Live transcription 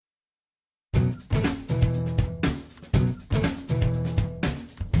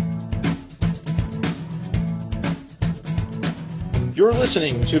You're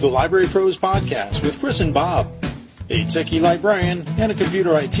listening to the Library Pros Podcast with Chris and Bob, a techie librarian and a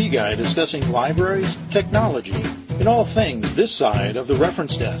computer IT guy discussing libraries, technology, and all things this side of the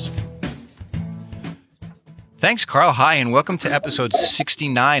reference desk. Thanks, Carl. Hi, and welcome to episode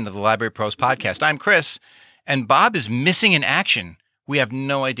 69 of the Library Pros Podcast. I'm Chris, and Bob is missing in action. We have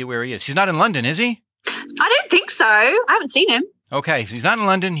no idea where he is. He's not in London, is he? I don't think so. I haven't seen him. Okay, so he's not in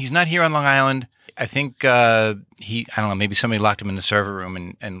London. He's not here on Long Island. I think I don't know, maybe somebody locked him in the server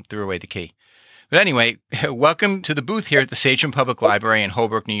room and threw away the key. But anyway, welcome to the booth here at the Sachem Public Library in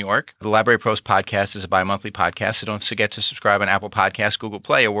Holbrook, New York. The Library Pros Podcast is a bi-monthly podcast, so don't forget to subscribe on Apple Podcasts, Google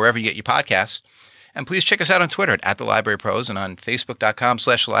Play, or wherever you get your podcasts. And please check us out on Twitter at The Library Pros and on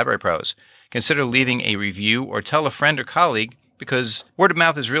Facebook.com/LibraryPros. Consider leaving a review or tell a friend or colleague, because word of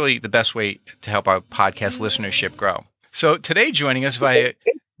mouth is really the best way to help our podcast listenership grow. So today joining us via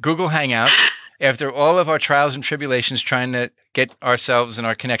Google Hangouts, after all of our trials and tribulations trying to get ourselves and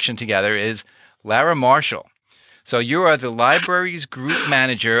our connection together, is Lara Marshall. So you are the library's group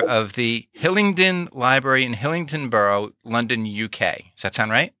manager of the Hillingdon Library in Hillingdon Borough, London, UK. Does that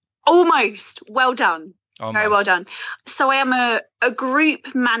sound right? Almost. Well done. Almost. Very well done. So I am a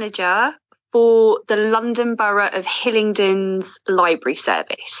group manager for the London Borough of Hillingdon's library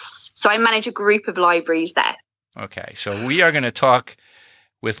service. So I manage a group of libraries there. Okay. So we are going to talk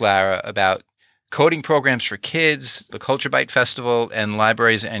with Lara about coding programs for kids, the Culture Byte Festival, and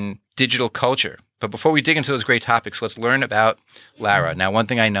libraries and digital culture. But before we dig into those great topics, let's learn about Lara. Now, one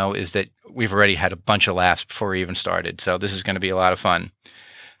thing I know is that we've already had a bunch of laughs before we even started, so this is going to be a lot of fun.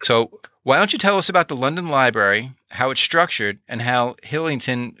 So why don't you tell us about the London Library, how it's structured, and how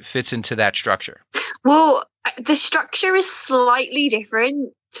Hillingdon fits into that structure? Well, the structure is slightly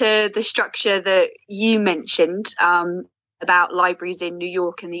different to the structure that you mentioned about libraries in New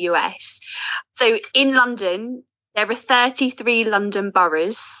York and the US. So in London, there are 33 London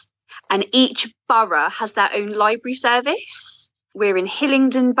boroughs, and each borough has their own library service. We're in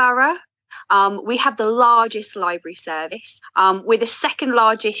Hillingdon Borough. We have the largest library service. We're the second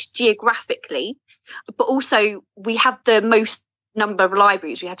largest geographically, but also we have the most number of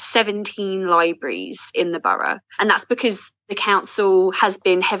libraries. We have 17 libraries in the borough, and that's because the council has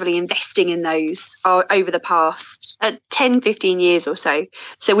been heavily investing in those over the past 10, 15 years or so.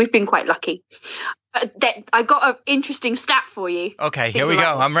 So we've been quite lucky. I've got an interesting stat for you. Okay, here we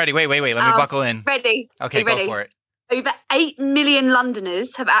go. I'm ready. Wait. Let me buckle in. Ready. Okay, go for it. Over 8 million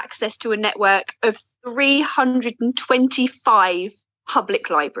Londoners have access to a network of 325 public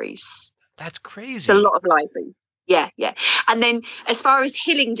libraries. That's crazy. It's a lot of libraries. Yeah. And then as far as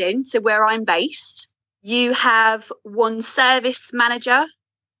Hillingdon, so where I'm based, you have one service manager,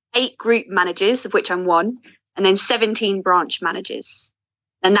 8 group managers, of which I'm one, and then 17 branch managers.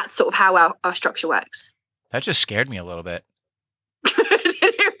 And that's sort of how our structure works. That just scared me a little bit.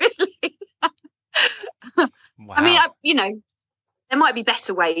 Really? Wow. I mean, there might be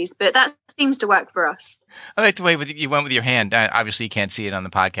better ways, but that seems to work for us. I like the way you went with your hand. Obviously, you can't see it on the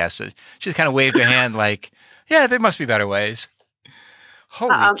podcast. So she just kind of waved her hand like, yeah, there must be better ways.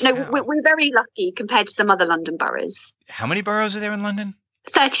 Holy cow. No, we're very lucky compared to some other London boroughs. How many boroughs are there in London?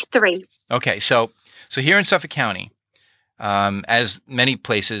 33. Okay, so here in Suffolk County, as many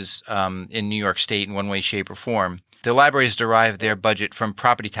places in New York State in one way, shape, or form, the libraries derive their budget from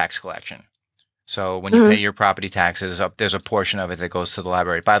property tax collection. So when you pay your property taxes, there's a portion of it that goes to the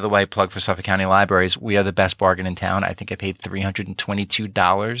library. By the way, plug for Suffolk County Libraries. We are the best bargain in town. I think I paid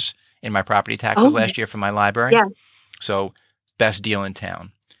 $322 in my property taxes last year for my library. Yeah. So best deal in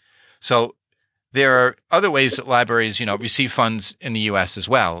town. So there are other ways that libraries, receive funds in the U.S. as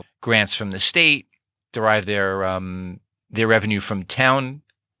well. Grants from the state derive their revenue from town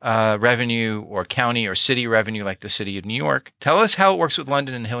revenue or county or city revenue, like the city of New York. Tell us how it works with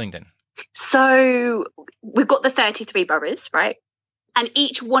London and Hillingdon. So we've got the 33 boroughs, right? And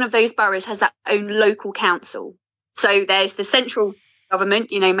each one of those boroughs has their own local council. So there's the central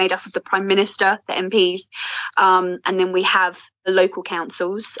government, made up of the Prime Minister, the MPs, and then we have the local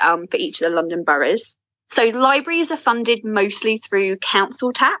councils for each of the London boroughs. So libraries are funded mostly through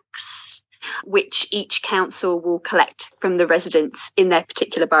council tax, which each council will collect from the residents in their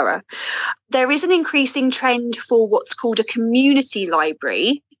particular borough. There is an increasing trend for what's called a community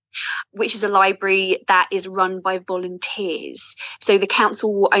library, which is a library that is run by volunteers. So the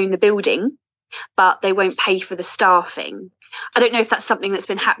council will own the building, but they won't pay for the staffing. I don't know if that's something that's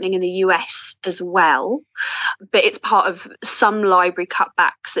been happening in the US as well, but it's part of some library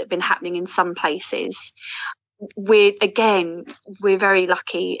cutbacks that have been happening in some places. We're very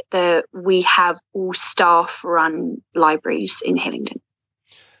lucky that we have all staff-run libraries in Hillingdon.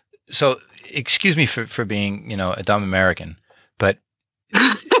 So, excuse me for being, a dumb American, but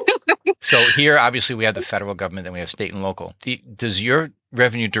So here, obviously, we have the federal government, then we have state and local. Does your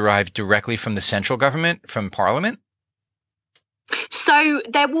revenue derive directly from the central government, from Parliament? So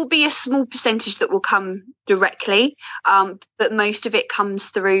there will be a small percentage that will come directly, but most of it comes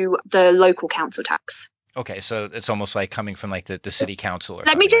through the local council tax. Okay, so it's almost like coming from like the city council or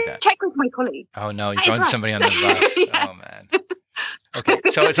Let me something like that. check with my colleague. Oh no, you're That is throwing right. somebody on the bus. Yes. Oh man. Okay,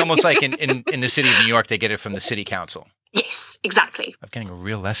 so it's almost like in the city of New York, they get it from the city council. Yes, exactly. I'm getting a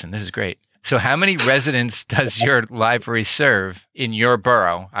real lesson. This is great. So how many residents does your library serve in your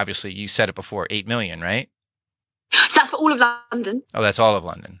borough? Obviously, you said it before, 8 million, right? So that's for all of London. Oh, that's all of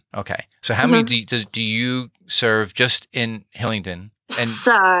London. Okay. So how many do you serve just in Hillingdon?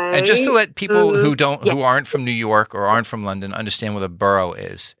 And just to let people who aren't from New York or aren't from London understand what a borough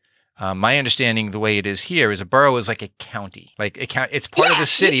is. My understanding, the way it is here, is a borough is like a county. Like it's part of the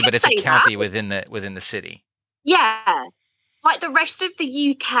city, but it's a county within the city. Yeah. Like the rest of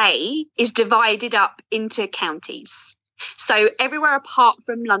the UK is divided up into counties. So everywhere apart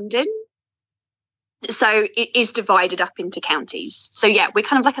from London, so it is divided up into counties. So yeah, we're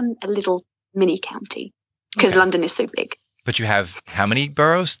kind of like a little mini county because London is so big. But you have how many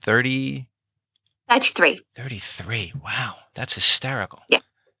boroughs? 30? 33. 33. Wow. That's hysterical. Yeah.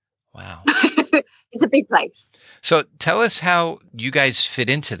 Wow. It's a big place. So tell us how you guys fit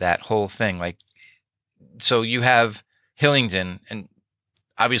into that whole thing. Like, so you have Hillingdon, and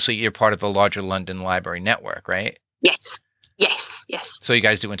obviously you're part of the larger London library network, right? Yes. Yes. So you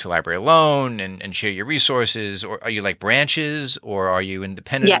guys do interlibrary alone and share your resources, or are you like branches, or are you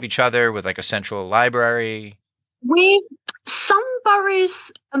independent of each other with like a central library? Some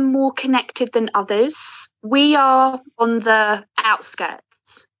boroughs are more connected than others. We are on the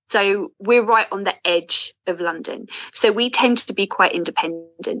outskirts. So we're right on the edge of London. So we tend to be quite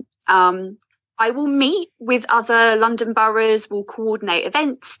independent. I will meet with other London boroughs. We'll coordinate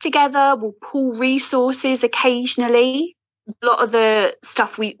events together. We'll pool resources occasionally. A lot of the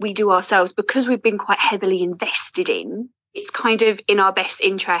stuff we do ourselves, because we've been quite heavily invested in, it's kind of in our best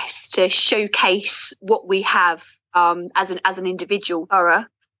interest to showcase what we have as an individual borough.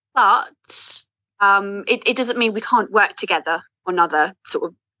 But it doesn't mean we can't work together on other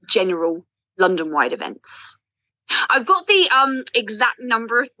sort of general London-wide events. I've got the exact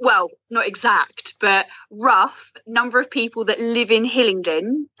number of, well, not exact, but rough number of people that live in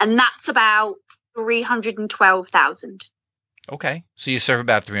Hillingdon, and that's about 312,000. Okay. So you serve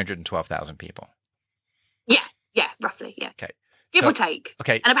about 312,000 people. Yeah, roughly, yeah. Okay. Give or take.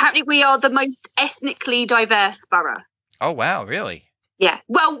 Okay. And apparently we are the most ethnically diverse borough. Oh, wow, really? Yeah.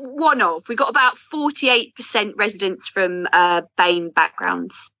 Well, one of. We got about 48% residents from BAME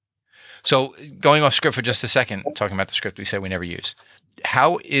backgrounds. So going off script for just a second, talking about the script we said we never use.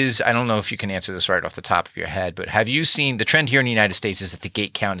 How is, I don't know if you can answer this right off the top of your head, but have you seen, the trend here in the United States is that the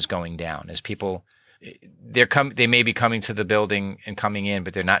gate count is going down as people, they may be coming to the building and coming in,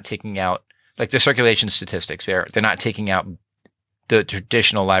 but they're not taking out, like the circulation statistics, they're not taking out the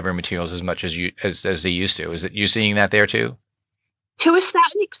traditional library materials as much as they used to. Is it you seeing that there too? To a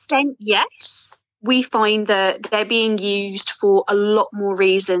certain extent, yes. We find that they're being used for a lot more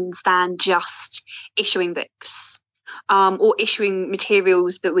reasons than just issuing books or issuing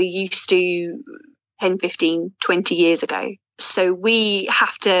materials that we used to 10, 15, 20 years ago. So we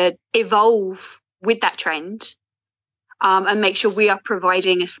have to evolve with that trend and make sure we are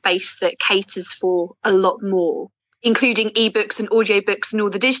providing a space that caters for a lot more, including ebooks and audiobooks and all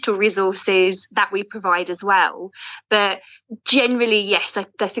the digital resources that we provide as well. But generally, yes, I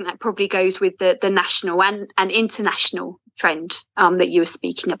think that probably goes with the national and international trend that you were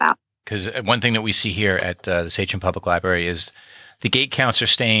speaking about. Because one thing that we see here at the Sachem Public Library is the gate counts are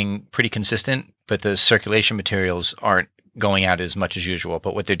staying pretty consistent, but the circulation materials aren't going out as much as usual.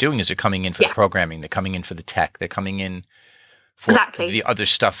 But what they're doing is they're coming in for the programming, they're coming in for the tech, they're coming in for the other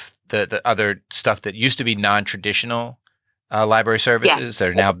stuff, the other stuff that used to be non-traditional library services that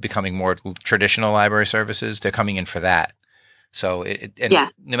are now becoming more traditional library services. They're coming in for that. So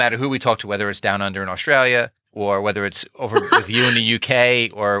no matter who we talk to, whether it's down under in Australia or whether it's over with you in the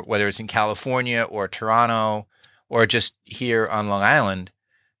UK or whether it's in California or Toronto or just here on Long Island,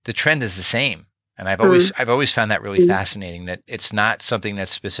 the trend is the same. And I've always found that really fascinating, that it's not something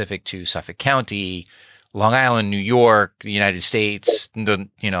that's specific to Suffolk County, Long Island, New York, the United States,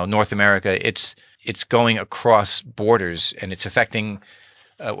 North America. It's going across borders, and it's affecting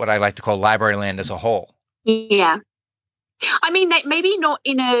what I like to call library land as a whole. Yeah. I mean, maybe not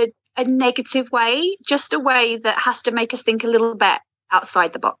in a negative way, just a way that has to make us think a little bit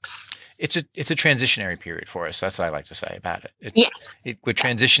outside the box. It's a transitionary period for us. That's what I like to say about it. Yes. We're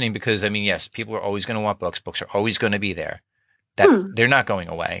transitioning because, yes, people are always going to want books. Books are always going to be there. that they're not going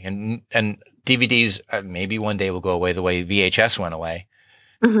away. And DVDs maybe one day will go away the way VHS went away,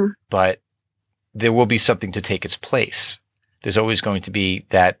 but there will be something to take its place. There's always going to be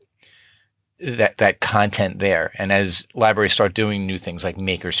that content there. And as libraries start doing new things like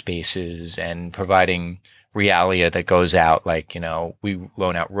maker spaces and providing realia that goes out, like, we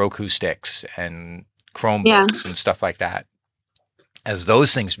loan out Roku sticks and Chromebooks and stuff like that. As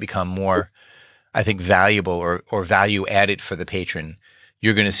those things become more, I think, valuable or value added for the patron,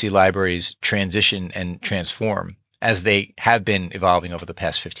 you're going to see libraries transition and transform as they have been evolving over the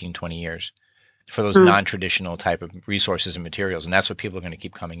past 15, 20 years for those non-traditional type of resources and materials. And that's what people are going to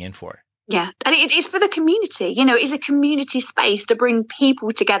keep coming in for. Yeah. And it's for the community. It's a community space to bring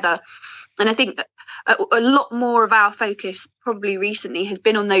people together. And I think a lot more of our focus probably recently has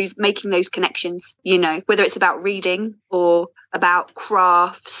been on making those connections, whether it's about reading or about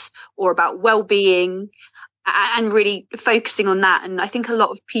crafts or about well-being, and really focusing on that. And I think a lot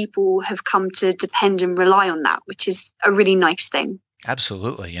of people have come to depend and rely on that, which is a really nice thing.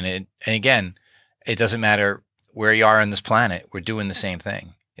 Absolutely. And again, it doesn't matter where you are on this planet, we're doing the same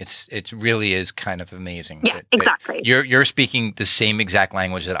thing. It really is kind of amazing. Yeah, exactly. You're speaking the same exact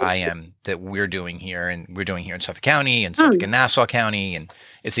language that I am, that we're doing here, and we're doing here in Suffolk County and Suffolk and Nassau County, and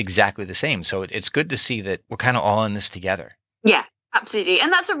it's exactly the same. So it's good to see that we're kind of all in this together. Yeah, absolutely.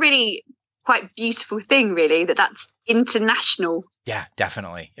 And that's a really quite beautiful thing, really, that's international. Yeah,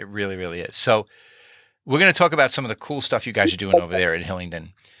 definitely. It really, really is. So we're going to talk about some of the cool stuff you guys are doing over there in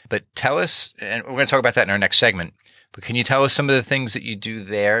Hillingdon. But tell us, and we're going to talk about that in our next segment, but can you tell us some of the things that you do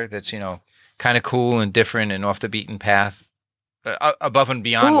there that's, kind of cool and different and off the beaten path, above and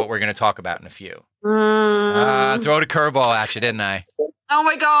beyond what we're going to talk about in a few? Throw the curveball at you, didn't I? Oh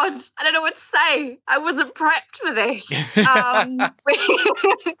my God, I don't know what to say. I wasn't prepped for this.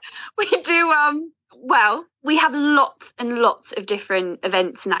 We do, we have lots and lots of different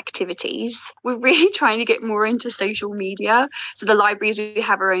events and activities. We're really trying to get more into social media. So the libraries, we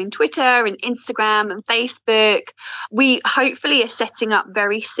have our own Twitter and Instagram and Facebook. We hopefully are setting up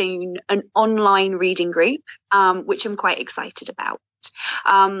very soon an online reading group, which I'm quite excited about.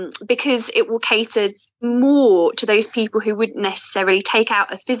 Because it will cater more to those people who wouldn't necessarily take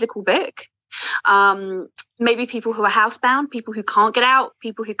out a physical book. Maybe people who are housebound, people who can't get out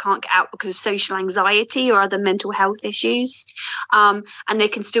because of social anxiety or other mental health issues. And they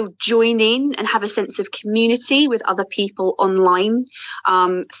can still join in and have a sense of community with other people online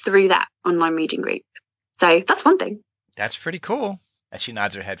through that online reading group. So that's one thing. That's pretty cool. And she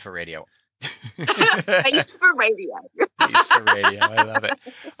nods her head for radio. Face for radio. Face for radio. I love it.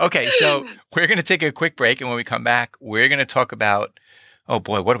 Okay, so we're going to take a quick break, and when we come back, we're going to talk about, oh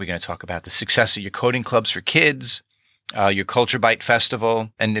boy, what are we going to talk about? The success of your coding clubs for kids, your Culture Bite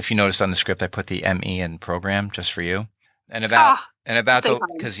Festival, and if you noticed on the script, I put the ME in program just for you, and about so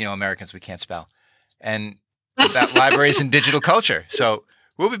because Americans, we can't spell, and about libraries and digital culture. So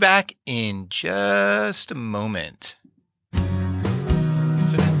we'll be back in just a moment.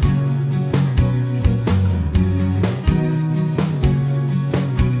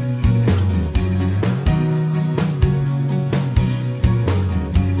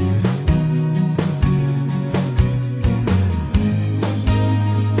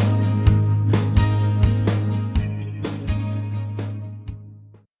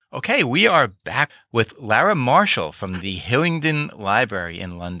 Okay, we are back with Lara Marshall from the Hillingdon Library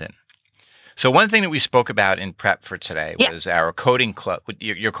in London. So one thing that we spoke about in prep for today was our coding club,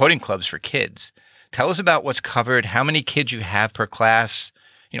 your coding clubs for kids. Tell us about what's covered, how many kids you have per class,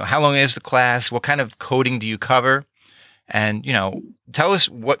 how long is the class, what kind of coding do you cover? And, tell us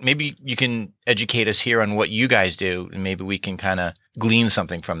maybe you can educate us here on what you guys do, and maybe we can kind of glean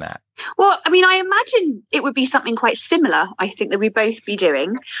something from that. Well, I mean, I imagine it would be something quite similar, I think, that we both be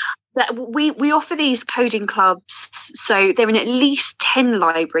doing. That we offer these coding clubs, so they're in at least 10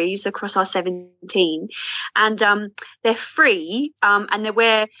 libraries across our 17, and they're free, and they're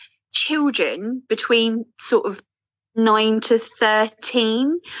where children between sort of 9 to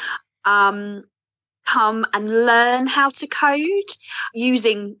 13 come and learn how to code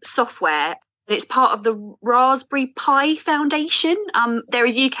using software. And it's part of the Raspberry Pi Foundation. They're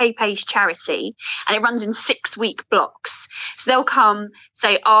a UK-based charity, and it runs in 6-week blocks. So they'll come,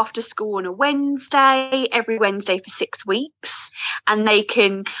 say, after school on a Wednesday, every Wednesday for 6 weeks, and they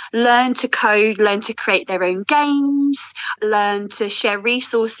can learn to code, learn to create their own games, learn to share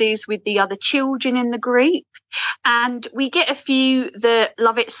resources with the other children in the group. And we get a few that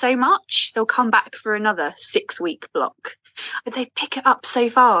love it so much, they'll come back for another 6-week block. but they pick it up so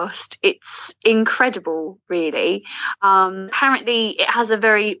fast. It's incredible, really. Apparently, it has a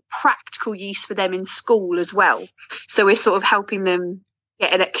very practical use for them in school as well. So we're sort of helping them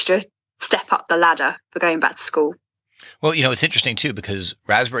get an extra step up the ladder for going back to school. Well, it's interesting too, because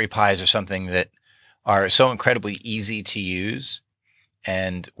Raspberry Pis are something that are so incredibly easy to use.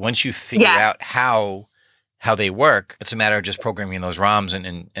 And once you figure out how they work, it's a matter of just programming those ROMs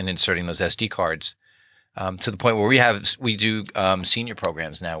and inserting those SD cards, to the point where we do senior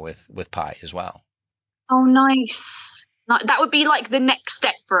programs now with Pi as well. Oh, nice. That would be like the next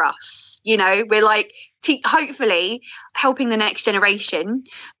step for us. We're like hopefully helping the next generation.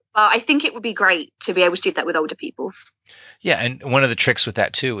 But I think it would be great to be able to do that with older people. Yeah, and one of the tricks with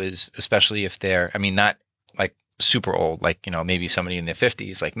that too is, especially if they're, not like super old, like maybe somebody in their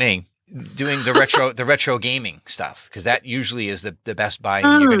 50s like me, doing the retro gaming stuff, because that usually is the best buy-in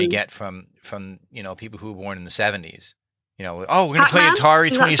you're going to get from people who were born in the 70s. We're going to play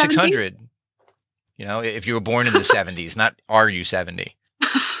Atari 2600. If you were born in the 70s, not RU70,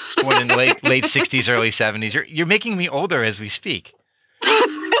 born in the late 60s, early 70s. You're making me older as we speak.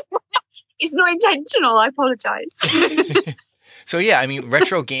 It's not intentional. I apologize. So yeah,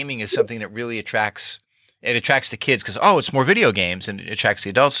 retro gaming is something that really attracts the kids because, it's more video games, and it attracts the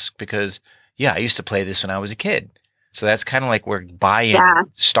adults because, I used to play this when I was a kid. So that's kind of like where buy-in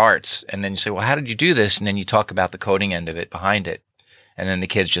starts. And then you say, well, how did you do this? And then you talk about the coding end of it behind it. And then the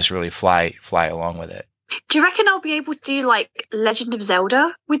kids just really fly along with it. Do you reckon I'll be able to do like Legend of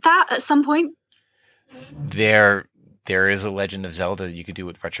Zelda with that at some point? There is a Legend of Zelda you could do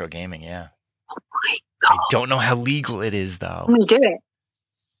with retro gaming, yeah. Oh my God. I don't know how legal it is, though. I'm going to do it.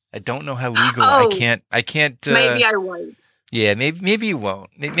 I don't know how legal. I can't. Maybe I won't. Yeah, maybe you won't.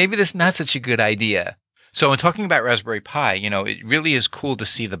 Maybe that's not such a good idea. So in talking about Raspberry Pi, it really is cool to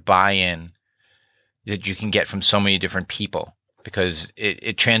see the buy-in that you can get from so many different people, because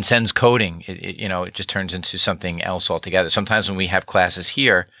it transcends coding. It just turns into something else altogether. Sometimes when we have classes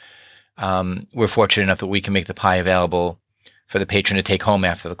here, we're fortunate enough that we can make the Pi available for the patron to take home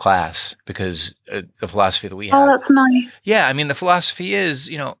after the class, because the philosophy that we have. Oh, that's nice. Yeah, the philosophy is,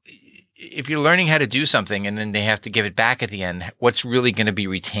 if you're learning how to do something and then they have to give it back at the end, what's really going to be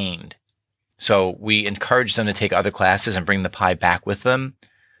retained? So we encourage them to take other classes and bring the Pi back with them,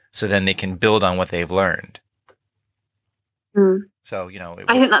 so then they can build on what they've learned. So,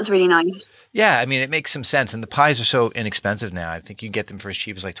 I think that's really nice. Yeah, it makes some sense. And the Pis are so inexpensive now. I think you can get them for as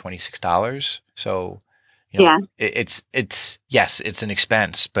cheap as like $26. So, it's an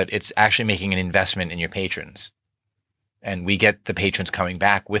expense, but it's actually making an investment in your patrons. And we get the patrons coming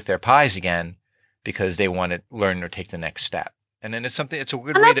back with their Pis again because they want to learn or take the next step. And then it's a good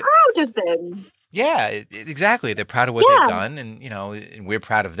way to... proud of them. Yeah, exactly. They're proud of what they've done. And, and we're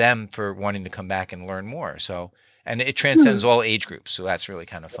proud of them for wanting to come back and learn more. So... And it transcends all age groups, so that's really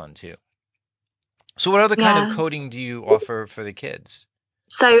kind of fun too. So what other kind of coding do you offer for the kids?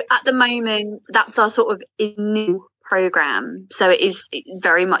 So at the moment, that's our sort of new program. So it is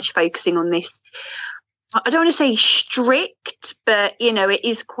very much focusing on this. I don't want to say strict, but, it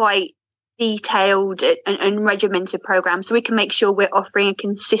is quite detailed and regimented program. So we can make sure we're offering a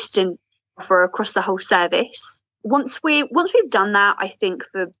consistent offer across the whole service. Once we've done that, I think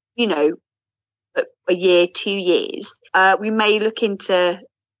for, a year, 2 years, we may look into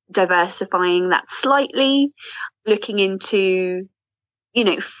diversifying that slightly, looking into,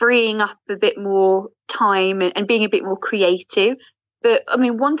 freeing up a bit more time and being a bit more creative. But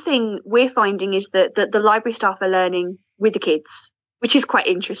one thing we're finding is that the library staff are learning with the kids, which is quite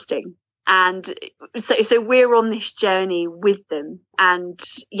interesting. And so we're on this journey with them. And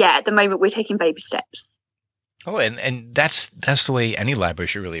at the moment we're taking baby steps. Oh, and that's the way any library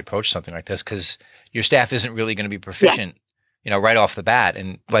should really approach something like this, because your staff isn't really going to be proficient, right off the bat.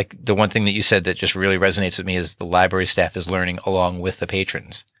 And like the one thing that you said that just really resonates with me is the library staff is learning along with the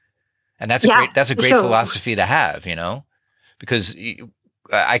patrons, and that's a great philosophy to have, because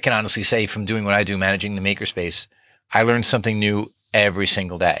I can honestly say from doing what I do, managing the makerspace, I learn something new every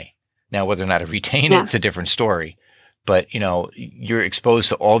single day. Now, whether or not I retain it's a different story. But, you're exposed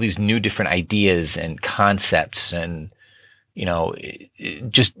to all these new different ideas and concepts and,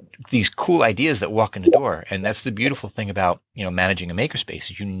 just these cool ideas that walk in the door. And that's the beautiful thing about, managing a makerspace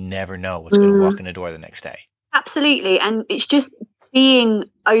is you never know what's going to walk in the door the next day. Absolutely. And it's just being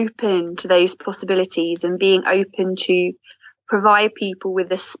open to those possibilities and being open to provide people with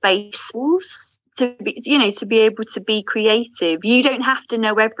the space to be able to be creative. You don't have to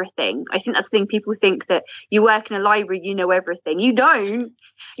know everything. I think that's the thing. People think that you work in a library, you know everything. You don't.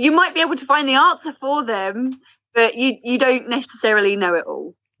 You might be able to find the answer for them, but you don't necessarily know it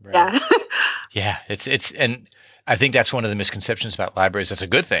all. Right. Yeah. Yeah. And I think that's one of the misconceptions about libraries. That's a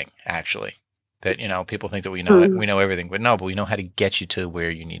good thing, actually. That, people think that we know everything, but we know how to get you to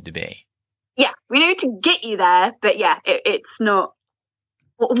where you need to be. Yeah, we know to get you there, but yeah, it's not.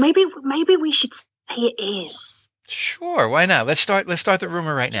 Or maybe we should say it is. Sure, why not? Let's start the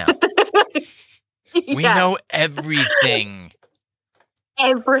rumor right now. Yeah. We know everything.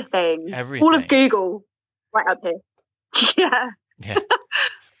 Everything. All of Google, right up here. Yeah.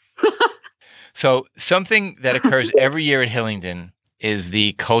 So something that occurs every year at Hillingdon is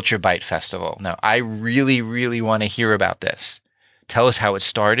the Culture Bite Festival. Now, I really, really want to hear about this. Tell us how it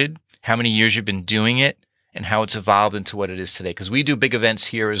started, how many years you've been doing it, and how it's evolved into what it is today. Because we do big events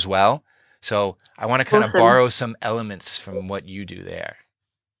here as well. So I want to kind of borrow some elements from what you do there.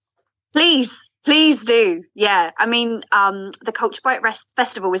 Please do. Yeah. I mean, the Culture Bite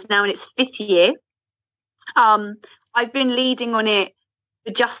Festival is now in its 5th year. I've been leading on it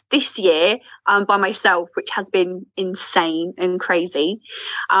just this year by myself, which has been insane and crazy.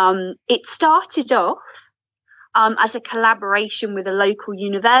 It started off as a collaboration with a local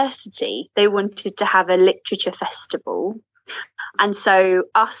university. They wanted to have a literature festival. And so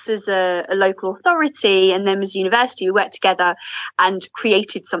us as a local authority and them as a university, we worked together and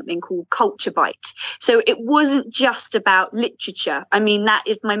created something called Culture Bite. So it wasn't just about literature. I mean, that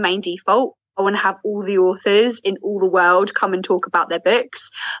is my main default. I want to have all the authors in all the world come and talk about their books,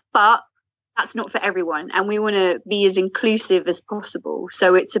 but that's not for everyone. And we want to be as inclusive as possible.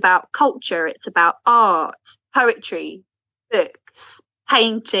 So it's about culture. It's about art, poetry, books,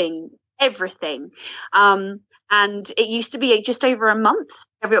 painting, everything. And it used to be just over a month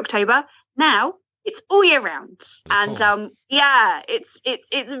every October. Now it's all year round. And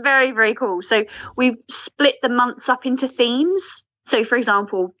it's very, very cool. So we've split the months up into themes. So for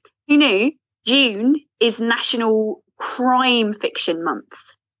example, who knew June is National Crime Fiction Month?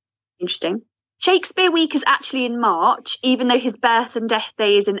 Interesting. Shakespeare Week is actually in March, even though his birth and death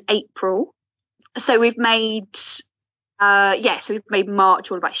day is in April. So we've made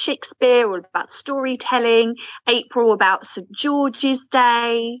March all about Shakespeare, all about storytelling, April about St. George's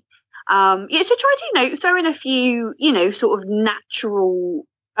Day. So try to, throw in a few, sort of national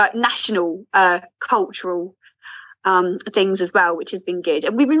cultural things as well, which has been good.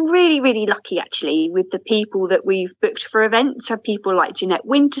 And we've been really, really lucky actually with the people that we've booked for events. So people like Jeanette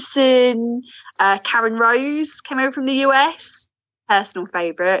Winterson, Karen Rose came over from the US, personal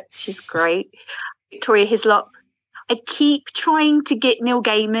favourite. She's great. Victoria Hislop. I keep trying to get Neil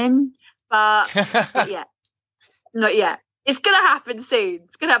Gaiman, but not yet. It's going to happen soon.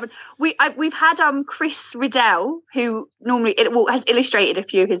 It's going to happen. We've had Chris Riddell, who normally has illustrated a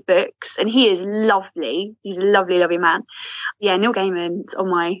few of his books, and he is lovely. He's a lovely, lovely man. Yeah, Neil Gaiman on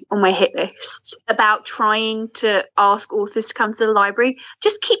my hit list. About trying to ask authors to come to the library.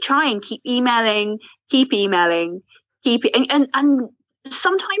 Just keep trying, keep emailing, and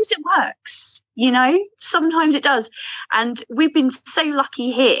sometimes it works. Sometimes it does. And we've been so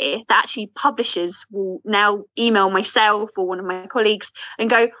lucky here that actually publishers will now email myself or one of my colleagues and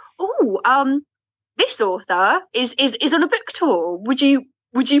go, this author is on a book tour. Would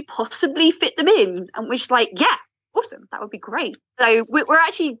you possibly fit them in? And we're just like, yeah, awesome. That would be great. So we're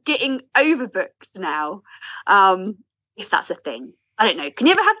actually getting overbooked now, if that's a thing. I don't know. Can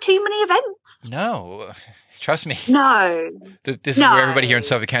you ever have too many events? No. Trust me. No. This is where everybody here in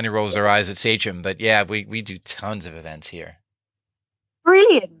Suffolk County rolls their eyes at Sachem. But yeah, we do tons of events here.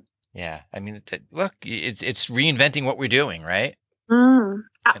 Brilliant. Yeah. I mean, look, it's reinventing what we're doing, right?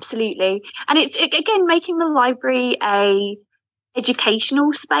 Absolutely. And it's, again, making the library a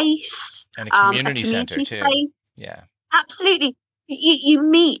educational space. And a community center, too. Space. Yeah. Absolutely. You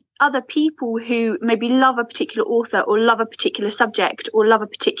meet other people who maybe love a particular author or love a particular subject or love a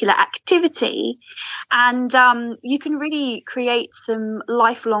particular activity. And you can really create some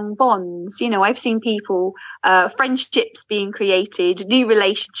lifelong bonds. I've seen people, friendships being created, new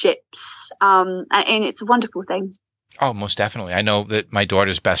relationships, and it's a wonderful thing. Oh, most definitely. I know that my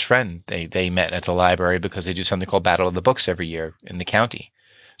daughter's best friend, they met at the library because they do something called Battle of the Books every year in the county.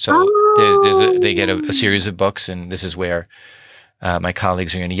 So they get a series of books, and this is where my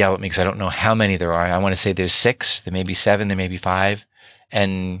colleagues are going to yell at me because I don't know how many there are. I want to say there's 6, there may be 7, there may be 5.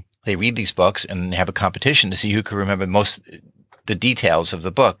 And they read these books and they have a competition to see who can remember the details of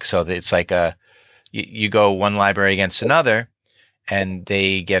the book. So that it's like you go one library against another and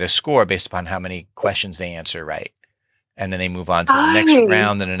they get a score based upon how many questions they answer right. And then they move on to the next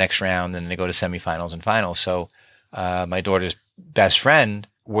round and the next round, and they go to semifinals and finals. So my daughter's best friend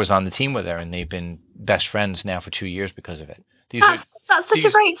was on the team with her, and they've been best friends now for 2 years because of it. That's such a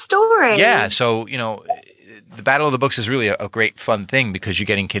great story. Yeah. So, the Battle of the Books is really a great fun thing because you're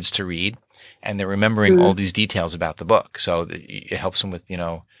getting kids to read and they're remembering all these details about the book. So it helps them with,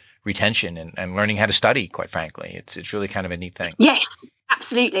 retention and learning how to study, quite frankly. It's really kind of a neat thing. Yes,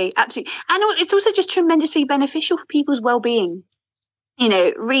 absolutely. Absolutely. And it's also just tremendously beneficial for people's well-being.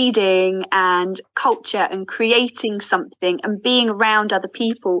 Reading and culture and creating something and being around other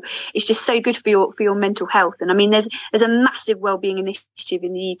people is just so good for your mental health. And I mean, there's a massive wellbeing initiative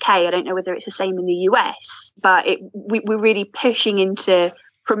in the UK. I don't know whether it's the same in the US, but we're really pushing into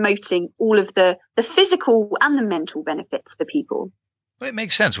promoting all of the physical and the mental benefits for people. Well, it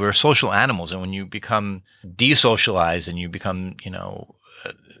makes sense. We're social animals, and when you become desocialized and you become,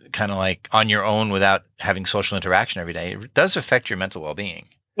 kind of like on your own without having social interaction every day, it does affect your mental well-being.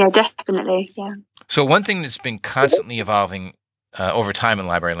 Yeah, definitely. Yeah. So one thing that's been constantly evolving over time in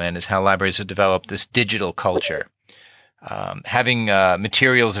library land is how libraries have developed this digital culture. Having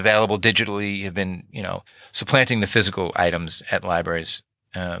materials available digitally have been, supplanting the physical items at libraries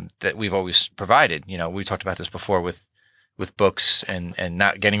that we've always provided. We talked about this before with books and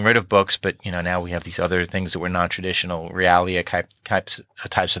not getting rid of books, but now we have these other things that were non-traditional realia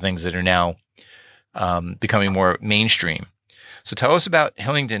types of things that are now becoming more mainstream. So tell us about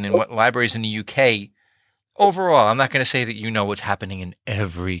Hillingdon and what libraries in the UK overall. I'm not going to say that you know what's happening in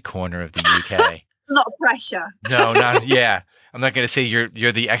every corner of the UK. A lot of pressure. No, not yeah. I'm not going to say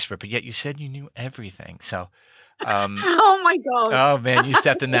you're the expert, but yet you said you knew everything. So, oh my God. Oh man, you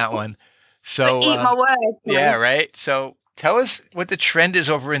stepped in that one. So eat my words. Yeah, right. So tell us what the trend is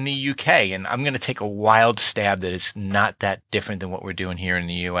over in the UK, and I'm going to take a wild stab that it's not that different than what we're doing here in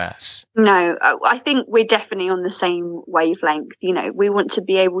the US. No, I think we're definitely on the same wavelength. We want to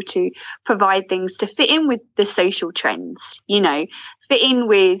be able to provide things to fit in with the social trends, fit in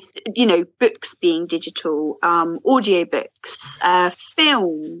with, books being digital, audiobooks,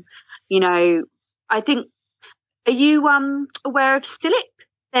 film, I think, are you aware of Stilip?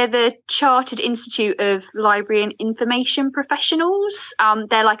 They're the Chartered Institute of Library and Information Professionals.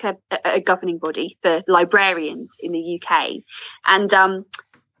 They're like a governing body for librarians in the UK. And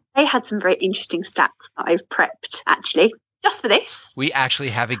they had some very interesting stats that I've prepped, actually, just for this. We actually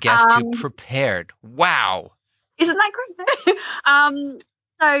have a guest who prepared. Wow. Isn't that great?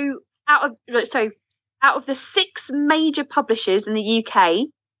 So out of the 6 major publishers in the UK,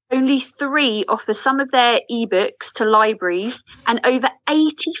 only 3 offer some of their ebooks to libraries, and over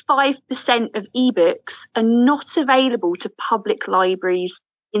 85% of ebooks are not available to public libraries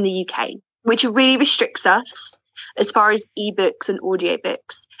in the UK, which really restricts us as far as ebooks and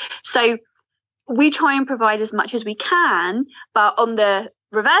audiobooks. So we try and provide as much as we can, but on the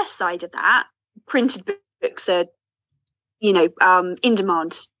reverse side of that, printed books are, in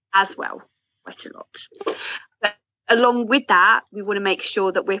demand as well, quite a lot. Along with that, we want to make sure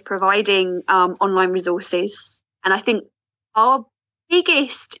that we're providing online resources. And I think our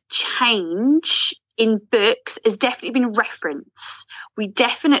biggest change in books has definitely been reference. We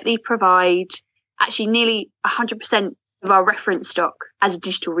definitely provide actually nearly 100% of our reference stock as a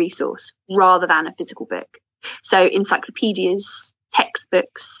digital resource rather than a physical book. So encyclopedias,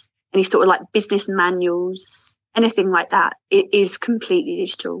 textbooks, any sort of like business manuals, anything like that, it is completely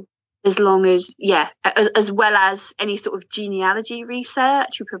digital. As long as, as well as any sort of genealogy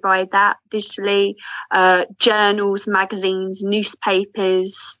research, we provide that digitally. Journals, magazines,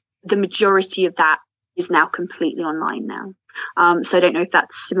 newspapers, the majority of that is now completely online now. So I don't know if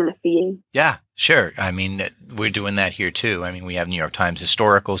that's similar for you. Yeah, sure. I mean, we're doing that here too. I mean, we have New York Times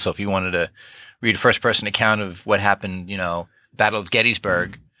Historical. So if you wanted to read a first-person account of what happened, Battle of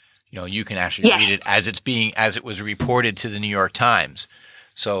Gettysburg, you can actually read it as it was reported to the New York Times.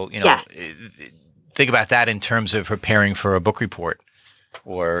 So, think about that in terms of preparing for a book report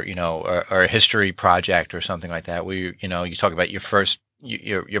or a history project or something like that, where you talk about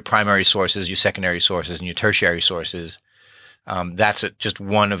your primary sources, your secondary sources, and your tertiary sources. That's just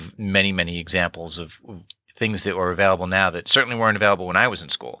one of many, many examples of things that are available now that certainly weren't available when I was in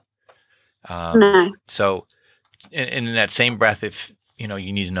school. No. So in that same breath, if, you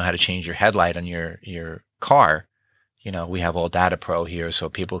need to know how to change your headlight on your car, we have all Data Pro here, so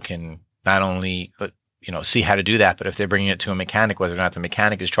people can not only, but see how to do that. But if they're bringing it to a mechanic, whether or not the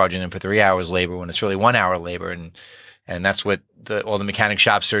mechanic is charging them for 3 hours labor when it's really 1 hour labor, and that's what all the mechanic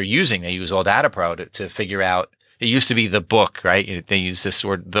shops are using. They use all Data Pro to figure out. It used to be the book, right? They use this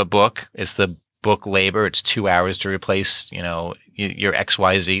word, the book. It's the book labor. It's 2 hours to replace, your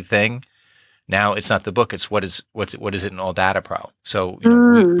XYZ thing. Now it's not the book; it's what is it in all Data Pro. So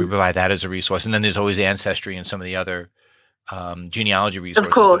we provide that as a resource, and then there's always Ancestry and some of the other genealogy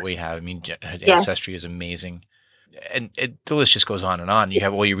resources that we have. I mean, Ancestry is amazing. the list just goes on and on. You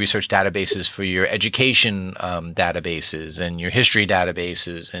have all your research databases for your education databases and your history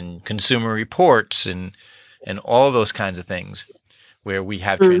databases and consumer reports and all those kinds of things, where we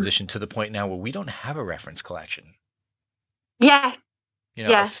have transitioned to the point now where we don't have a reference collection. Yeah.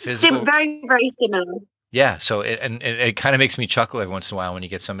 A physical... very, very similar. Yeah. So it kind of makes me chuckle every once in a while when you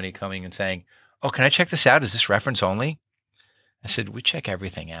get somebody coming and saying, "Oh, can I check this out? Is this reference only?" I said, "We check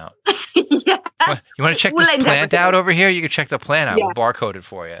everything out." Yeah. You want to check this plant out over here? You can check the plant out. Yeah. We'll barcode it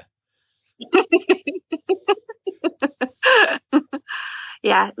for you.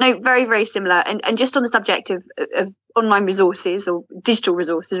 Yeah, no, very, very similar. And just on the subject of online resources or digital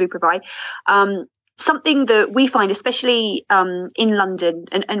resources we provide, something that we find, especially in London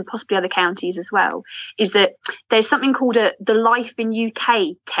and possibly other counties as well, is that there's something called the Life in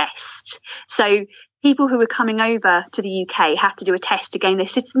UK test. So people who are coming over to the UK have to do a test to gain their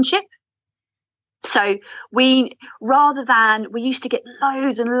citizenship. So we used to get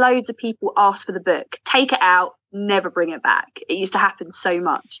loads and loads of people ask for the book, take it out, never bring it back. It used to happen so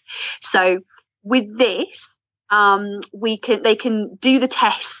much. So with this, they can do the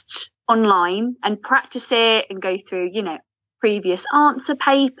test online and practice it and go through, previous answer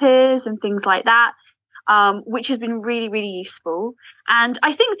papers and things like that, which has been really, really useful. And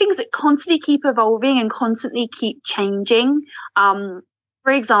I think things that constantly keep evolving and constantly keep changing.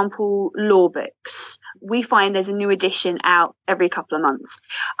 For example, law books. We find there's a new edition out every couple of months.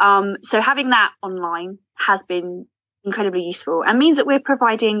 So having that online has been incredibly useful and means that we're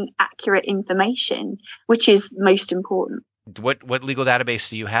providing accurate information, which is most important. What legal database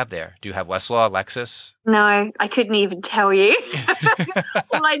do you have there? Do you have Westlaw, Lexis? No, I couldn't even tell you.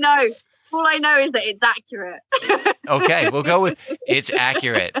 All I know is that it's accurate. Okay, we'll go with it's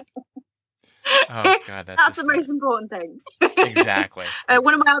accurate. Oh God, that's the most important thing. Exactly.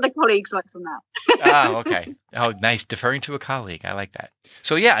 One of my other colleagues works on that. Oh, okay. Oh, nice. Deferring to a colleague. I like that.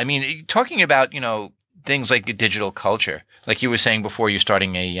 So yeah, I mean, talking about, things like digital culture, like you were saying before, you're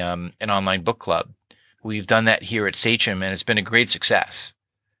starting an online book club. We've done that here at Sachem, and it's been a great success.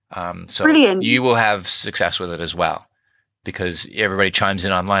 So Brilliant. You will have success with it as well, because everybody chimes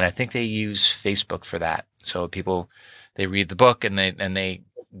in online. I think they use Facebook for that. So people, they read the book and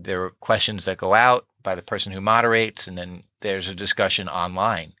there are questions that go out by the person who moderates, and then there's a discussion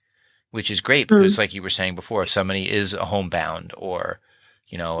online, which is great because, like you were saying before, if somebody is a homebound or,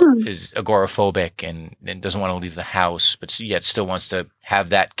 is agoraphobic and doesn't want to leave the house, but yet still wants to have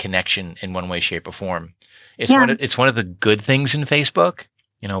that connection in one way, shape, or form. It's one of the good things in Facebook.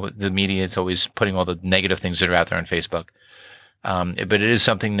 The media is always putting all the negative things that are out there on Facebook. But it is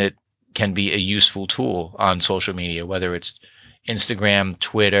something that can be a useful tool on social media, whether it's Instagram,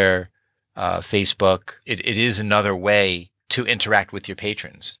 Twitter, Facebook. It is another way to interact with your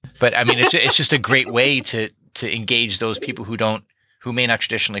patrons. But I mean, it's just a great way to engage those people who may not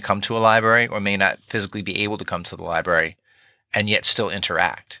traditionally come to a library or may not physically be able to come to the library, and yet still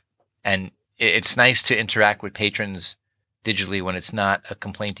interact. And it's nice to interact with patrons digitally when it's not a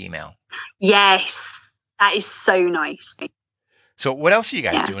complaint email. Yes, that is so nice. So what else are you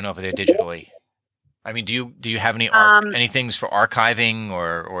guys doing over there digitally? I mean, do you have any things for archiving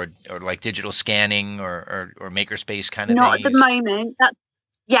or like digital scanning or makerspace kind of Not things? at the moment.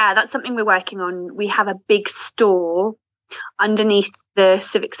 That's something we're working on. We have a big store underneath the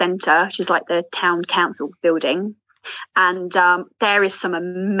Civic Centre, which is like the town council building. And there is some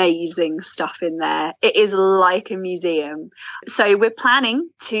amazing stuff in there. It is like a museum. So we're planning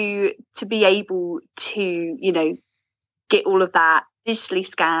to be able to, get all of that digitally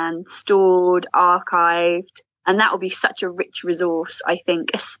scanned, stored, archived, and that will be such a rich resource, I think,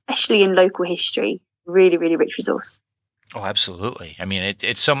 especially in local history. Really, really rich resource. Oh, absolutely. I mean,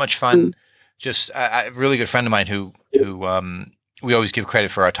 it's so much fun. Just a really good friend of mine who we always give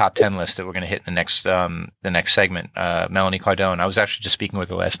credit for our top 10 list that we're going to hit in the next segment. Melanie Cardone. I was actually just speaking with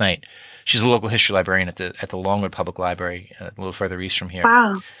her last night. She's a local history librarian at the Longwood Public Library, a little further east from here.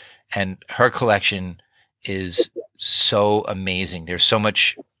 Wow. And her collection is so amazing. There's so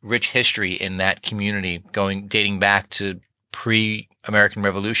much rich history in that community dating back to pre-American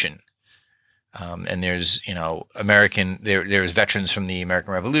Revolution. And there's, there's veterans from the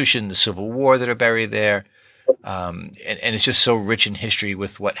American Revolution, the Civil War that are buried there. And it's just so rich in history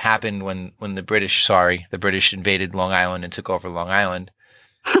with what happened when the British invaded Long Island and took over Long Island.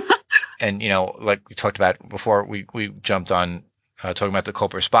 And, like we talked about before, we jumped on talking about the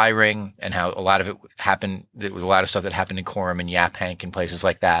Culper Spy Ring and how a lot of it happened. There was a lot of stuff that happened in Coram and Yaphank and places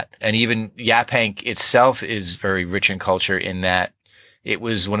like that. And even Yaphank itself is very rich in culture in that It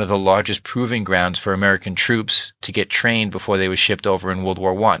was one of the largest proving grounds for American troops to get trained before they were shipped over in World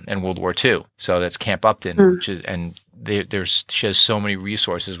War I and World War II. So that's Camp Upton, she has so many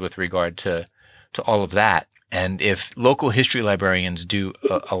resources with regard to all of that. And if local history librarians do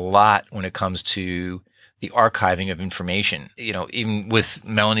a lot when it comes to the archiving of information, even with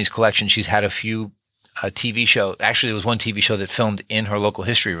Melanie's collection, she's had a few TV shows. Actually, there was one TV show that filmed in her local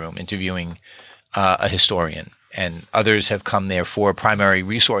history room interviewing a historian. And others have come there for primary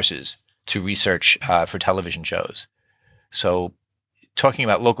resources to research for television shows. So talking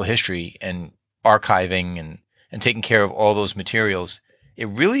about local history and archiving and taking care of all those materials, it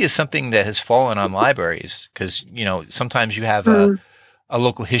really is something that has fallen on libraries because, sometimes you have a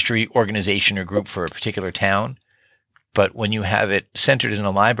local history organization or group for a particular town. But when you have it centered in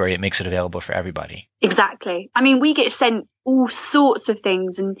a library, it makes it available for everybody. Exactly. I mean, we get sent all sorts of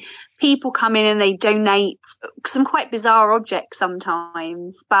things and people come in and they donate some quite bizarre objects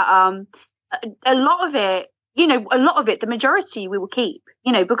sometimes. But a lot of it, the majority we will keep,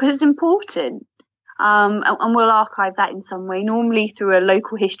 because it's important. And we'll archive that in some way, normally through a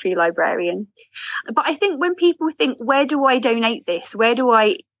local history librarian. But I think when people think, where do I donate this? Who do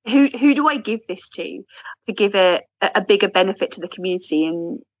I give this to give it a bigger benefit to the community?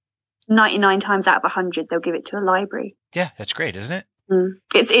 And 99 times out of 100, they'll give it to a library. Yeah, that's great, isn't it?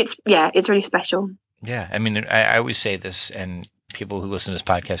 It's really special. Yeah, I mean, I always say this, and people who listen to this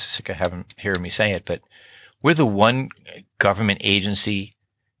podcast are sick of hearing me say it, but we're the one government agency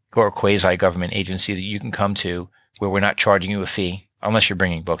or quasi-government agency that you can come to where we're not charging you a fee, unless you're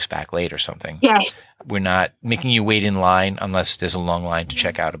bringing books back late or something. Yes. We're not making you wait in line unless there's a long line to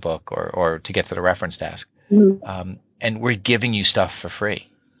check out a book or to get to the reference desk. Mm-hmm. And we're giving you stuff for free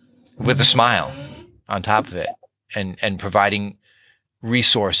with a smile on top of it and providing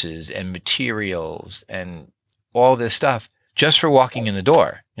resources and materials and all this stuff just for walking in the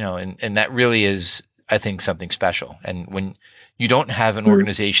door, and that really is, I think, something special. And when you don't have an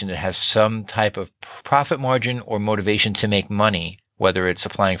organization that has some type of profit margin or motivation to make money, whether it's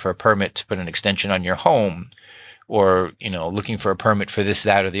applying for a permit to put an extension on your home or, looking for a permit for this,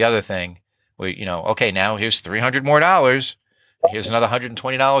 that, or the other thing, where, okay, now here's $300 more. Here's another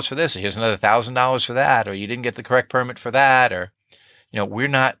 $120 for this. Or here's another $1,000 for that. Or you didn't get the correct permit for that. Or, we're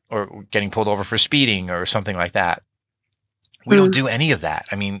not, or getting pulled over for speeding or something like that. We don't do any of that.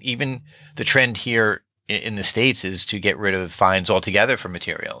 I mean, even the trend here in the States is to get rid of fines altogether for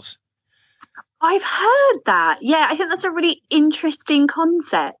materials. I've heard that. Yeah, I think that's a really interesting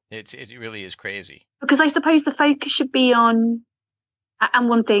concept. It really is crazy. Because I suppose the focus should be on, and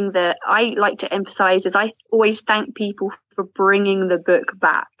one thing that I like to emphasize is I always thank people for bringing the book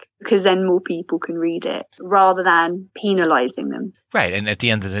back, because then more people can read it rather than penalizing them. Right. And at the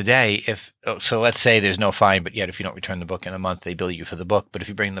end of the day, so let's say there's no fine, but yet if you don't return the book in a month, they bill you for the book. But if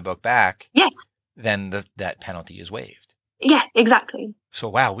you bring the book back, yes, then that penalty is waived. Yeah, exactly. So,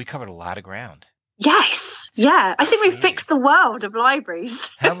 wow, we covered a lot of ground. Yes. Yeah. I think we've fixed the world of libraries.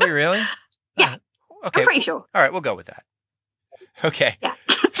 Have we really? Yeah. Okay. I'm pretty sure. All right. We'll go with that. Okay. Yeah.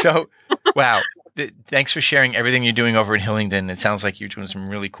 So, wow. Thanks for sharing everything you're doing over in Hillingdon. It sounds like you're doing some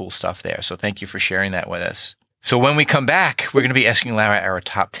really cool stuff there. So thank you for sharing that with us. So when we come back, we're going to be asking Lara our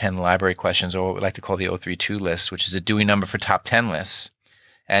top 10 library questions, or what we like to call the 032 list, which is a Dewey number for top 10 lists.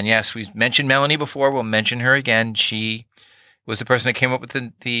 And yes, we've mentioned Melanie before. We'll mention her again. She was the person that came up with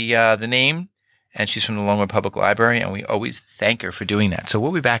the name, and she's from the Longwood Public Library, and we always thank her for doing that. So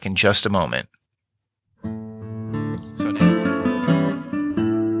we'll be back in just a moment. So now.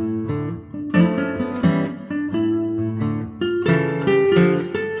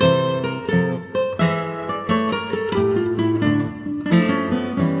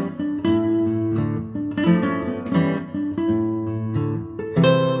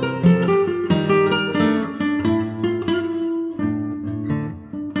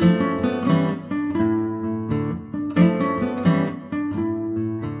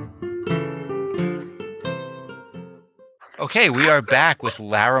 Okay, we are back with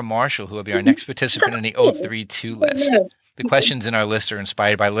Lara Marshall, who will be our next participant in the 032 list. The questions in our list are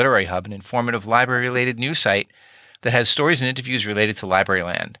inspired by Literary Hub, an informative library-related news site that has stories and interviews related to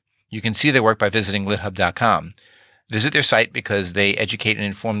Libraryland. You can see their work by visiting lithub.com. Visit their site because they educate and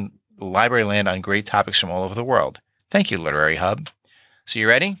inform Libraryland on great topics from all over the world. Thank you, Literary Hub. So you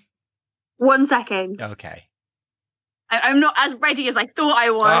ready? 1 second. Okay. I'm not as ready as I thought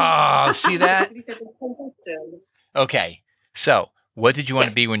I was. Oh, see that? Okay. So, what did you want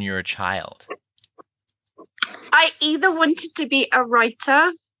to be when you were a child? I either wanted to be a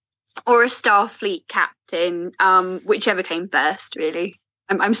writer or a Starfleet captain, whichever came first, really.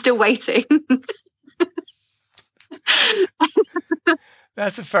 I'm still waiting.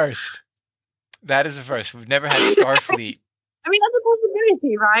 That's a first. That is a first. We've never had Starfleet. I mean, that's a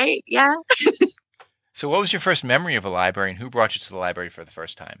possibility, right? Yeah. So what was your first memory of a library, and who brought you to the library for the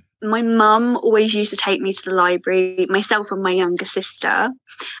first time? My mum always used to take me to the library, myself and my younger sister.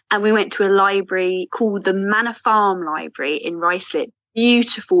 And we went to a library called the Manor Farm Library in Ruislip.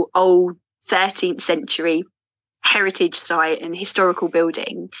 Beautiful old 13th century heritage site and historical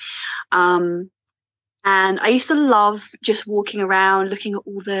building. And I used to love just walking around, looking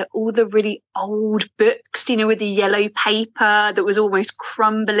at all the really old books, with the yellow paper that was almost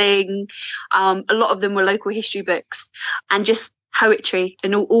crumbling. A lot of them were local history books, and just poetry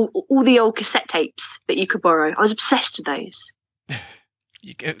and all the old cassette tapes that you could borrow. I was obsessed with those.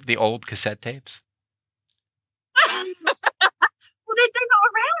 The old cassette tapes? Well, they're not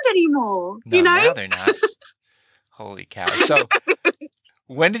around anymore. No, now they're not. Holy cow! So.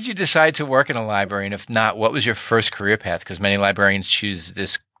 When did you decide to work in a library? And if not, what was your first career path? Because many librarians choose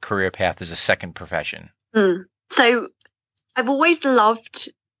this career path as a second profession. So I've always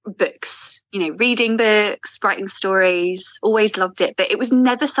loved books, reading books, writing stories, always loved it. But it was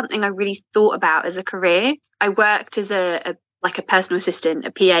never something I really thought about as a career. I worked as a personal assistant,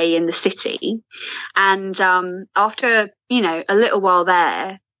 a PA in the city. And after, a little while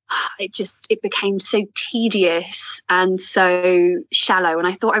there, it became so tedious and so shallow. And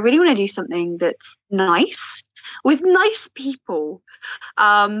I thought, I really want to do something that's nice with nice people.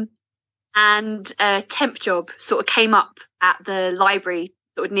 And a temp job sort of came up at the library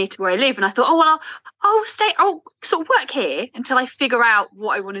sort of near to where I live. And I thought, I'll sort of work here until I figure out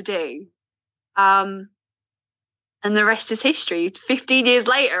what I want to do. And the rest is history. 15 years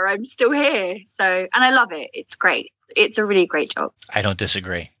later, I'm still here. So, and I love it. It's great. It's a really great job. I don't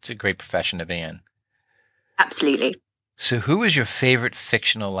disagree. It's a great profession to be in. Absolutely. So who is your favorite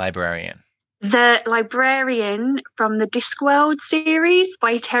fictional librarian? The librarian from the Discworld series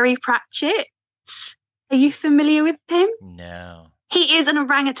by Terry Pratchett. Are you familiar with him? No. He is an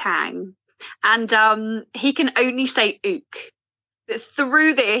orangutan, and he can only say ook. But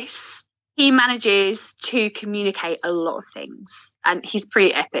through this, he manages to communicate a lot of things. And he's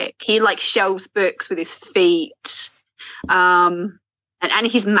pretty epic. He shelves books with his feet. And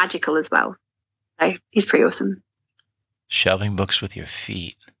he's magical as well. So he's pretty awesome. Shelving books with your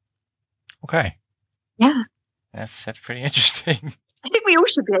feet. Okay. Yeah. That's pretty interesting. I think we all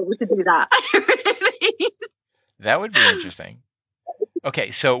should be able to do that. Really. That would be interesting.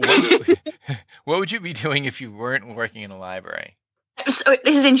 Okay, so what would you be doing if you weren't working in a library? So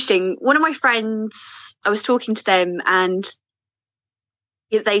this is interesting. One of my friends, I was talking to them, and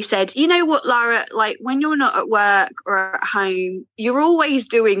they said, you know what, Lara, when you're not at work or at home, you're always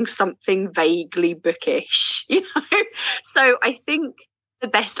doing something vaguely bookish, So I think the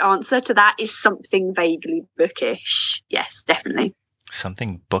best answer to that is something vaguely bookish. Yes, definitely.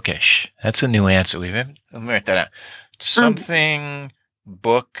 Something bookish. That's a new answer. Let me write that out. Something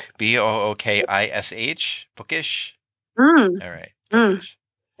book, bookish, bookish. All right.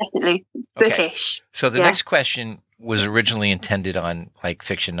 Definitely. Okay. Bookish. So the next question was originally intended on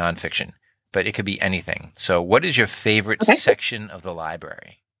fiction, nonfiction, but it could be anything. So what is your favorite section of the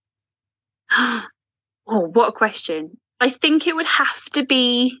library? Oh, what a question. I think it would have to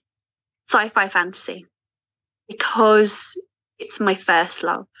be sci-fi fantasy because it's my first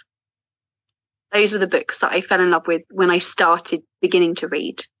love. Those were the books that I fell in love with when I started beginning to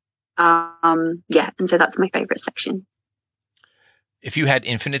read. And so that's my favorite section. If you had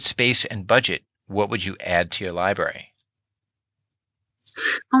infinite space and budget, what would you add to your library?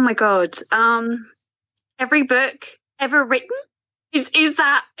 Oh my God. Every book ever written? Is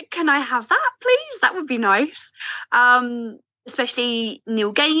that, can I have that, please? That would be nice. Especially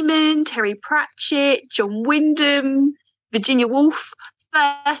Neil Gaiman, Terry Pratchett, John Wyndham, Virginia Woolf,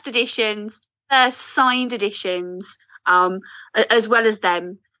 first editions, first signed editions, as well as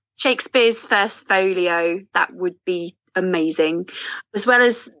them. Shakespeare's first folio, that would be amazing, as well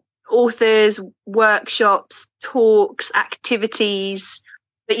as authors, workshops, talks, activities.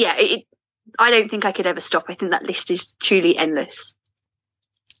 But yeah, I don't think I could ever stop. I think that list is truly endless.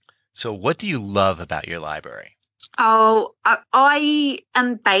 So what do you love about your library? Oh, I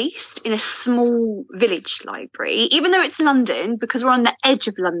am based in a small village library, even though it's London, because we're on the edge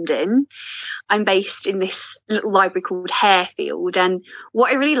of London. I'm based in this little library called Harefield. And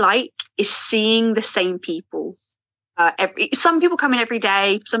what I really like is seeing the same people. Some people come in every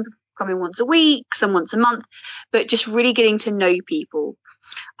day, some people come in once a week, some once a month, but just really getting to know people.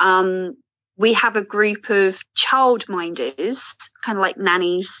 We have a group of childminders, kind of like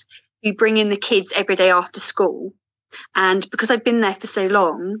nannies, who bring in the kids every day after school. And because I've been there for so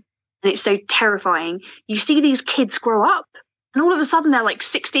long and it's so terrifying, you see these kids grow up And all of a sudden they're like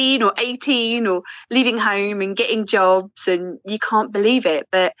 16 or 18 or leaving home and getting jobs, and you can't believe it.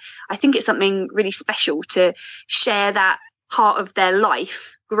 But I think it's something really special to share that part of their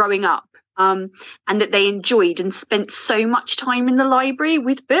life growing up, and that they enjoyed and spent so much time in the library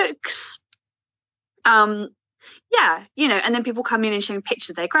with books. Yeah, and then people come in and show me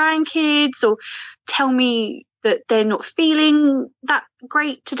pictures of their grandkids or tell me that they're not feeling that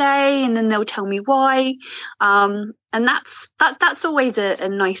great today, and then they'll tell me why. And that's always a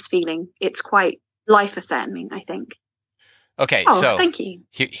nice feeling. It's quite life affirming, I think. Okay, so thank you.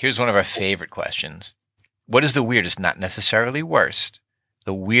 Here's one of our favorite questions. What is the weirdest, not necessarily worst,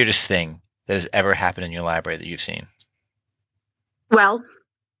 the weirdest thing that has ever happened in your library that you've seen? Well,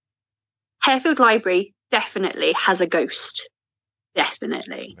 Harefield Library definitely has a ghost.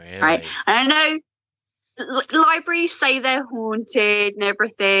 Definitely. Really? Right? I know libraries say they're haunted and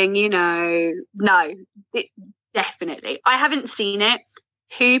everything, No, definitely. I haven't seen it.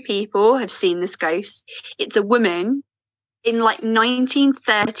 2 people have seen this ghost. It's a woman in like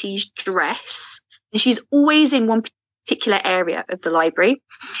 1930s dress, and she's always in one particular area of the library,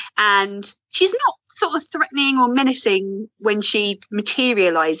 and she's not sort of threatening or menacing when she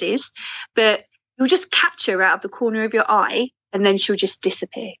materializes, but you'll just catch her out of the corner of your eye and then she'll just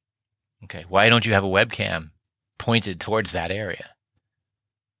disappear. Okay. Why don't you have a webcam pointed towards that area?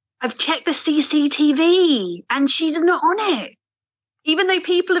 I've checked the CCTV and she's not on it, even though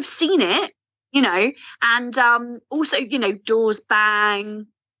people have seen it, and also, doors bang,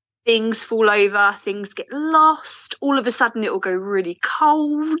 things fall over, things get lost. All of a sudden, it will go really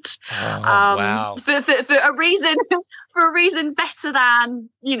cold. Wow! For a reason better than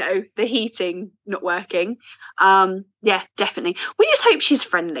the heating not working. Yeah, definitely. We just hope she's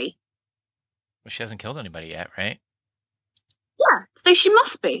friendly. Well, she hasn't killed anybody yet, right? Yeah, so she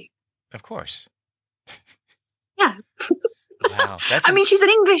must be. Of course. Yeah. Wow, she's an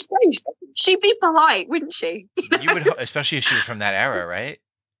English ghost. She'd be polite, wouldn't she? You would, especially if she was from that era, right?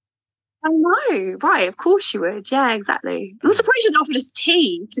 I know, right? Of course she would. Yeah, exactly. I'm surprised she hasn't offered us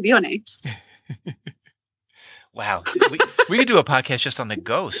tea, to be honest. Wow, we could do a podcast just on the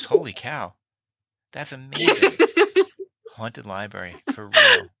ghost. Holy cow, that's amazing! Haunted library for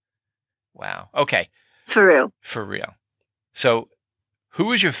real. Wow. Okay. For real. So,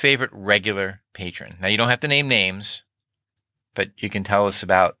 who is your favorite regular patron? Now, you don't have to name names, but you can tell us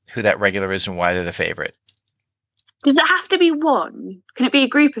about who that regular is and why they're the favorite. Does it have to be one? Can it be a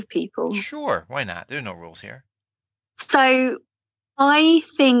group of people? Sure. Why not? There's no rules here. So I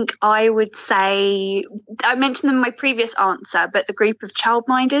think I would say, I mentioned them in my previous answer, but the group of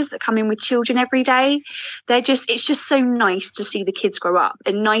childminders that come in with children every day, it's just so nice to see the kids grow up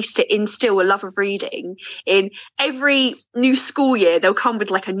and nice to instill a love of reading. In every new school year, they'll come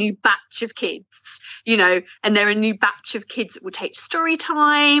with like a new batch of kids, and they're a new batch of kids that will take story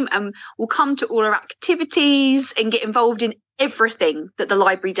time and will come to all our activities and get involved in everything that the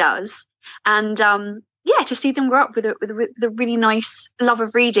library does. And, to see them grow up with a really nice love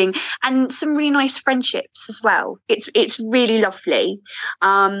of reading and some really nice friendships as well. It's really lovely.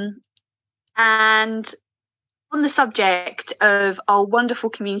 And on the subject of our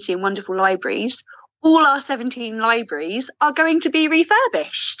wonderful community and wonderful libraries, all our 17 libraries are going to be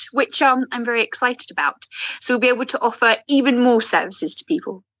refurbished, which I'm very excited about. So we'll be able to offer even more services to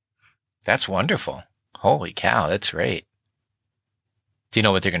people. That's wonderful. Holy cow, that's great. Do you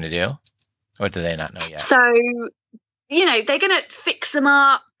know what they're going to do? Or do they not know yet? So, they're going to fix them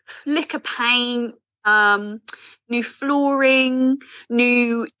up, lick a paint, new flooring,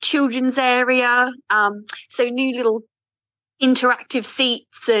 new children's area, so new little interactive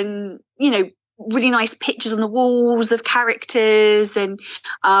seats and, really nice pictures on the walls of characters and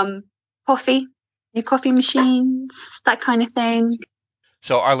new coffee machines, that kind of thing.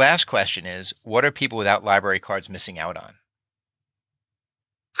 So our last question is, what are people without library cards missing out on?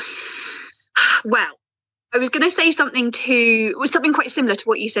 Well, I was going to say something quite similar to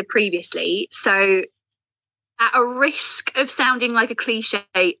what you said previously. So at a risk of sounding like a cliche,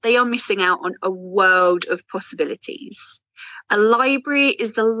 they are missing out on a world of possibilities. A library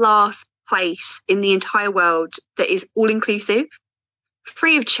is the last place in the entire world that is all-inclusive,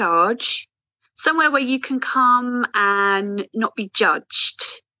 free of charge, somewhere where you can come and not be judged,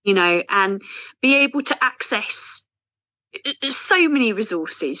 and be able to access so many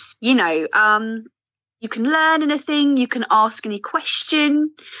resources. You can learn anything, you can ask any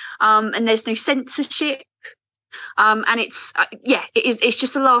question, and there's no censorship. And it's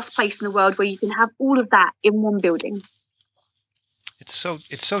just the last place in the world where you can have all of that in one building. It's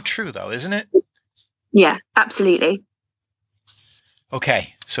so true though, isn't it? Yeah, absolutely.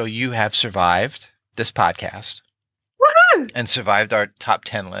 Okay, so you have survived this podcast. Woo! and survived our top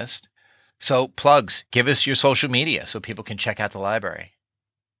 10 list. So plugs, give us your social media so people can check out the library.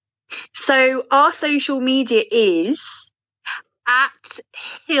 So our social media is at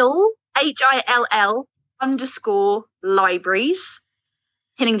HILL _libraries,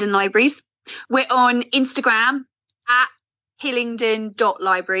 Hillingdon Libraries. We're on Instagram at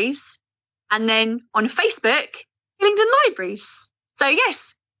hillingdon.libraries, and then on Facebook, Hillingdon Libraries. So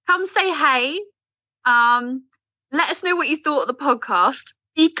yes, come say hey. Let us know what you thought of the podcast.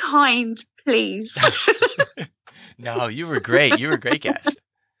 Be kind, please. No, you were great. You were a great guest.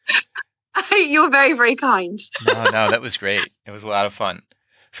 You're very, very kind. No, that was great. It was a lot of fun.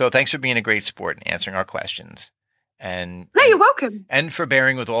 So thanks for being a great sport and answering our questions. No, you're welcome. And for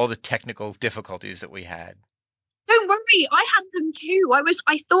bearing with all the technical difficulties that we had. Don't worry, I had them too.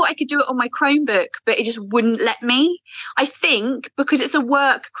 I thought I could do it on my Chromebook, but it just wouldn't let me. I think because it's a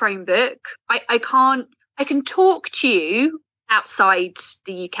work Chromebook, I can talk to you outside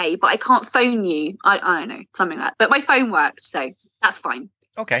the UK, but I can't phone you. I don't know, something like that. But my phone worked, so that's fine.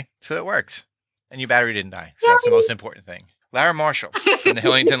 Okay, so it works. And your battery didn't die. So that's the most important thing. Lara Marshall from the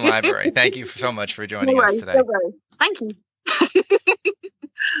Hillingdon Library. Thank you so much for joining us today. No worries. Thank you.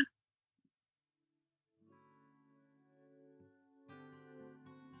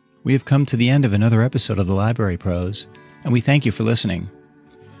 We have come to the end of another episode of the Library Pros, and we thank you for listening.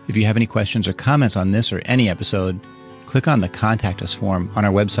 If you have any questions or comments on this or any episode, click on the Contact Us form on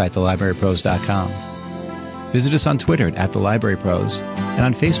our website, thelibrarypros.com. Visit us on Twitter at thelibrarypros and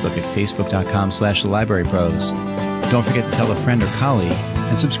on Facebook at facebook.com/thelibrarypros. Don't forget to tell a friend or colleague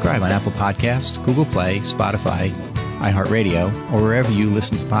and subscribe on Apple Podcasts, Google Play, Spotify, iHeartRadio, or wherever you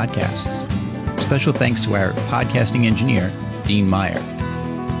listen to podcasts. Special thanks to our podcasting engineer, Dean Meyer.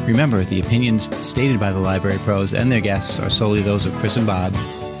 Remember, the opinions stated by the Library Pros and their guests are solely those of Chris and Bob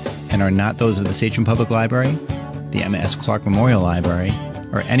and are not those of the Sachem Public Library, the M.S. Clark Memorial Library,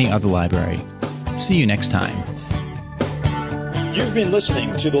 or any other library. See you next time. You've been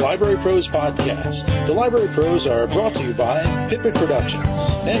listening to the Library Pros podcast. The Library Pros are brought to you by Pipit Productions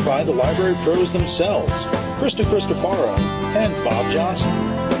and by the Library Pros themselves, Krista Cristofaro and Bob Johnson.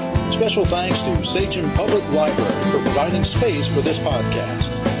 Special thanks to Sachem Public Library for providing space for this podcast.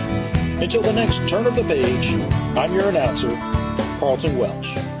 Until the next turn of the page, I'm your announcer, Carlton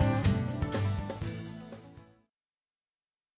Welch.